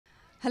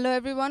Hello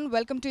everyone,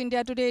 welcome to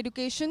India Today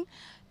Education.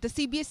 The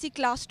CBSE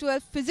Class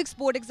 12 Physics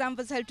Board exam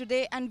was held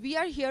today and we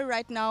are here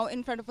right now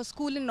in front of a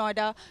school in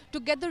Noida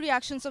to get the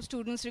reactions of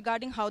students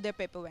regarding how their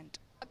paper went.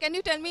 Can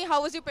you tell me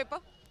how was your paper?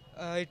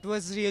 It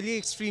was really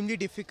extremely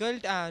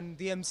difficult and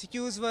the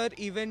MCQs were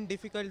even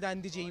difficult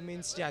than the JEE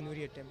Mains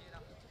January attempt.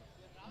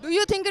 Do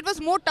you think it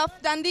was more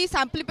tough than the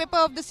sample paper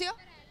of this year?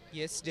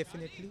 Yes,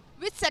 definitely.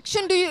 Which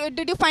section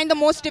did you find the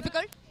most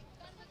difficult?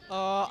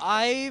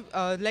 I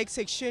like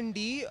section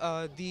D,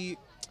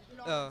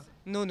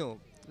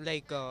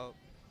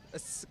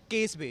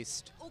 case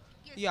based.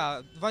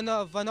 Yeah, one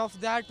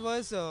of that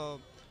was of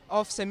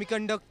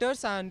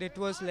semiconductors and it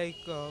was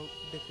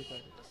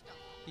difficult.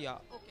 Yeah.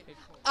 Okay.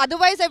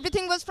 Otherwise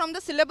everything was from the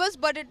syllabus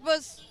but it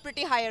was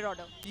pretty higher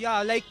order.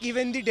 Yeah, like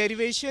even the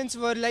derivations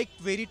were like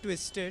very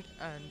twisted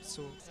and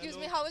so. Excuse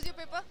me, how was your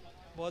paper?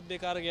 बहुत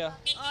बेकार गया।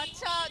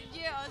 अच्छा,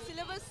 ये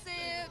syllabus से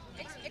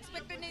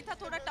expected नहीं था,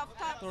 थोड़ा tough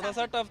था। थोड़ा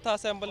सा टफ था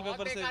सैंपल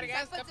पेपर से।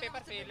 इसका पेपर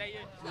फेल है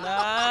ये।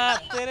 ना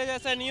तेरे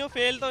जैसा नहीं हो,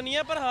 फेल तो नहीं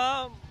है पर हाँ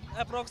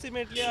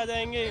अप्रोक्सीमेटली आ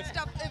जाएंगे।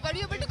 Were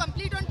you able to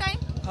complete on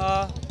time?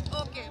 हाँ।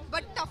 Okay,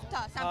 but tough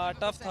था। हाँ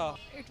टफ था।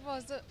 It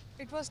was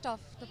tough.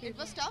 It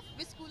was tough.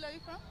 Which school are you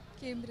from?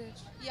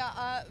 Cambridge.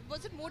 Yeah.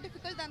 Was it more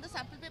difficult than the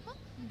sample paper?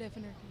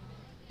 Definitely.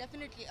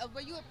 Definitely.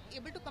 Were you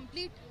able to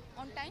complete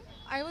on time?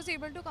 I was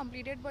able to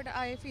complete it, but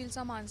I feel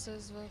some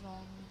answers were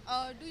wrong.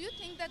 Do you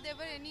think that there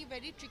were any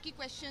very tricky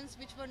questions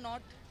which were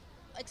not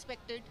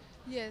expected?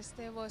 Yes,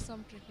 there were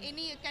some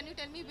tricky. Can you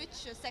tell me which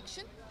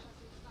section?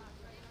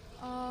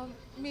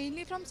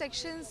 Mainly from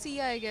section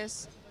C, I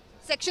guess.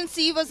 Section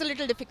C was a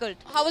little difficult.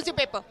 How was your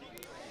paper?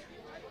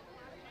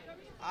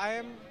 I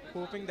am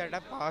hoping that I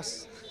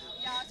pass.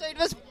 Yeah, so it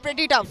was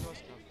pretty tough.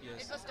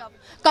 Yes. It was tough.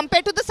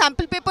 Compared to the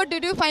sample paper,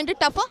 did you find it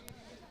tougher?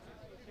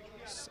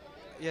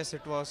 Yes,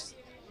 it was.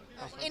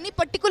 Any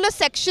particular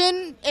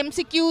section,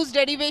 MCQs,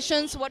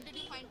 derivations, what did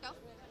you find tough?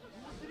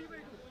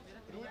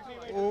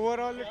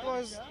 Overall, it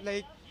was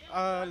like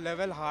a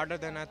level harder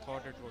than I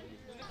thought it would be.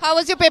 How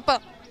was your paper?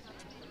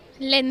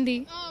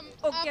 Lengthy.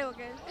 Okay.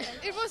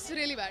 It was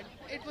really bad.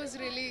 It was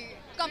really...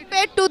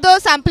 Compared to the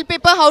sample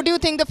paper, how do you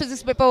think the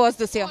physics paper was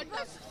this year?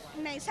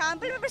 नहीं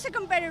sample paper से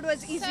compare it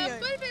was easier.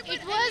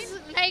 It was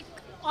like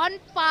on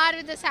par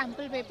with the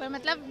sample paper.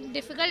 मतलब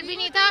difficult भी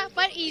नहीं था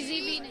पर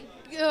easy भी नहीं.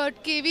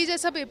 KV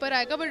जैसा पेपर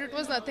आएगा, but it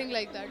was nothing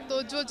like that.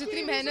 तो जो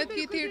जितनी मेहनत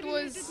की थी, it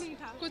was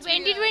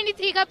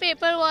 2023 का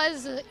paper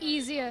was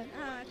easier.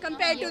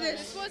 Compared to this.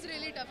 This was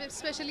really tough,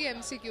 especially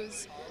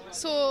MCQs.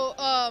 So,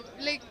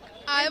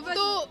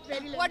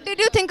 What did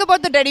you think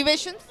about the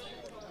derivations?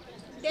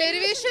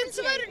 derivations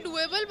were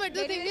doable, but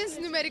the thing is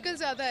numericals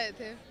ज़्यादा आए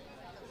थे.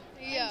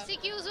 Yeah.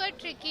 MCQs were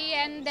tricky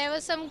and there were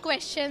some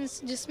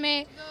questions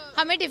जिसमें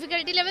हमें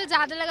difficulty level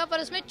ज़्यादा लगा पर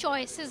उसमें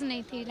choices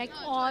नहीं थी, like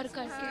और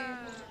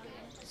करके.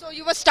 So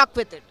you were stuck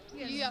with it.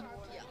 Yeah.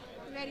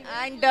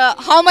 And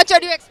how much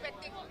are you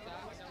expecting?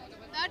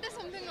 That is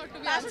something not to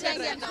be Pass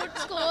answered. जाएंगे. Good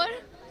score.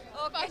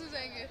 Pass हो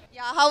जाएंगे.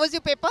 Yeah. How was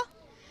your paper?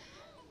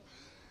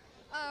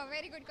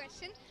 Very good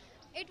question.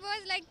 It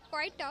was like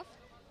quite tough.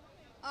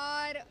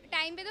 और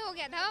time पे तो हो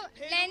गया था.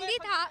 Lengthy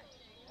था.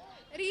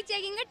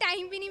 Rechecking का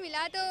time भी नहीं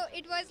मिला तो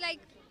it was like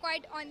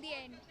quite on the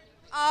end.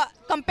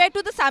 Compared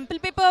to the sample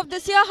paper of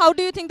this year, how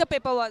do you think the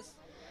paper was?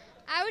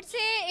 I would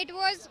say it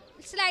was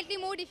slightly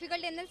more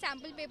difficult than the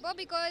sample paper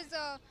because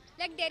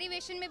like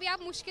derivation में भी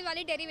आप मुश्किल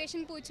वाली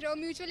derivation पूछ रहे हो,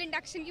 mutual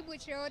induction की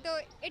पूछ रहे हो तो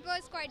it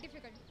was quite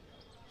difficult.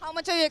 How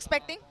much are you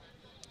expecting?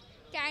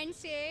 Can't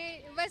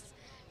say. बस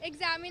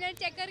examiner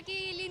checker की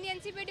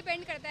leniency पे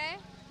depend करता है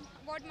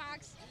what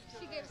marks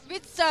she gives.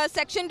 Which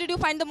section did you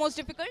find the most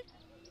difficult?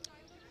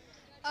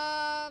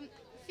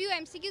 Few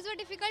MCQs were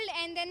difficult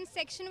and then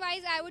section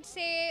wise I would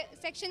say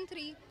section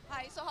 3.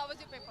 Hi. So how was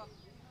your paper?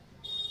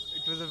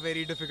 It was a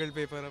very difficult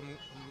paper.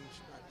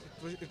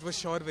 It was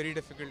sure very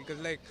difficult because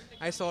like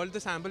I solved the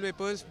sample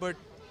papers, but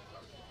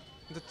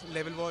the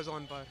level was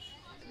on par.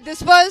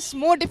 This was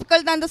more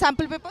difficult than the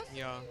sample papers?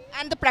 Yeah.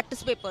 And the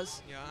practice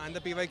papers? Yeah, and the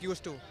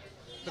PYQs too.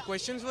 The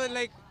questions were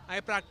like I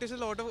practiced a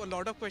lot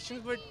of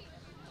questions, but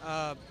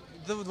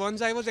the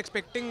ones I was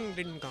expecting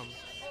didn't come.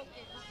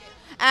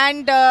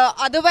 And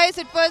otherwise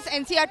it was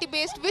NCRT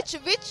based. Which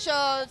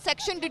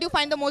section did you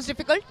find the most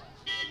difficult?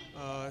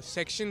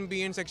 Section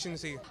B and section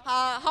C.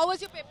 How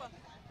was your paper?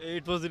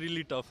 It was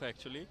really tough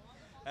actually,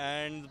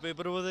 and the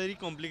paper was very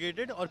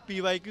complicated और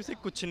PYQ से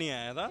कुछ नहीं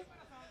आया था.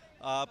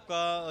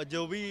 आपका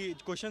जो भी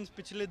questions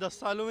पिछले 10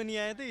 सालों में नहीं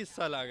आए थे इस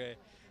साल आ गए.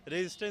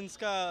 रेजिस्टेंस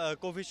का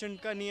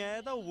कोफिशिएंट का नहीं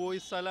आया था वो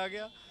इस साल आ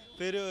गया.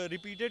 फिर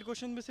रिपीटेड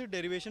क्वेश्चन में सिर्फ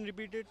डेरिवेशन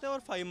रिपीटेड थे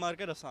और 5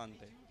 मार्कर आसान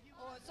थे.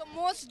 So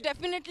most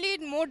definitely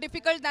more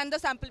difficult than the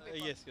sample paper.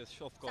 Yes,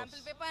 of course.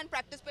 Sample paper and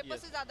practice paper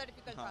से ज़्यादा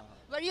difficult था. हाँ.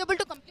 Were you able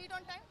to complete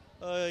on time?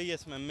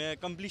 Yes ma'am, मैं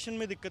कंप्लीशन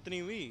में दिक्कत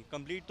नहीं हुई.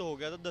 कंप्लीट तो हो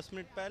गया था 10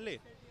 मिनट पहले,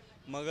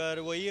 मगर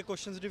वही है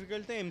क्वेश्चंस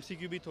डिफिकल्ट थे.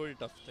 MCQ भी थोड़े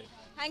टफ थे.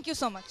 Thank you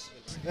so much.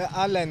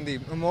 Lengthy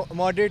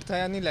moderate था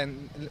यानी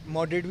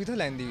मॉडरेट भी था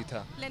लेंदी भी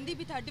था. Lengthy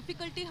भी था.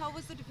 Difficulty, how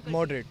was the difficulty?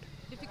 Moderate.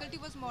 Difficulty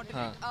was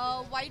moderate.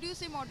 Why do you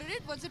say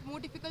moderate? Was it more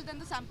difficult than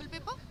the sample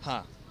paper?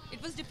 हाँ.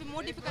 It was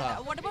more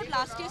difficult. What about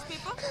last year's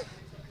paper?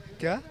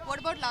 क्या What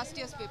about last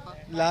year's paper?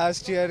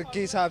 Last year के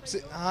हिसाब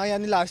से हाँ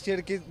यानी last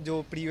year के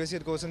जो previous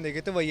year question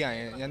देखे थे वही आए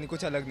हैं यानी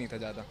कुछ अलग नहीं था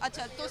ज़्यादा.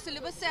 अच्छा तो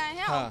सिलेबस से आए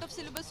हैं हाँ. आउट ऑफ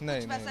सिलेबस कुछ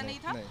नहीं, वैसा नहीं, नहीं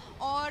था नहीं.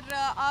 और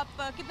आप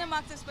कितने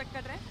मार्क्स एक्सपेक्ट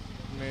कर रहे हैं?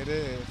 मेरे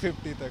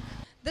 50 तक.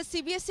 The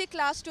CBSE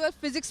Class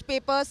 12 physics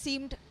paper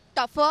seemed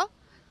tougher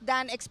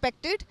than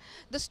expected.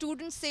 The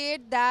students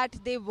said that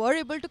they were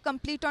able to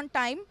complete on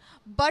time,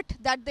 but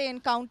that they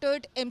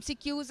encountered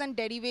MCQs and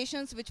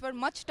derivations which were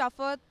much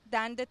tougher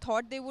than they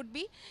thought they would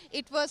be.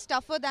 It was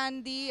tougher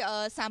than the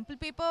sample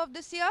paper of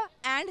this year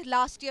and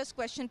last year's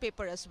question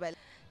paper as well.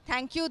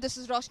 Thank you. This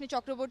is Roshni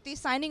Chakraborty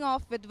signing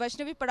off with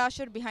Vaishnavi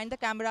Parashar behind the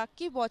camera.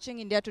 Keep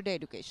watching India Today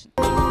Education.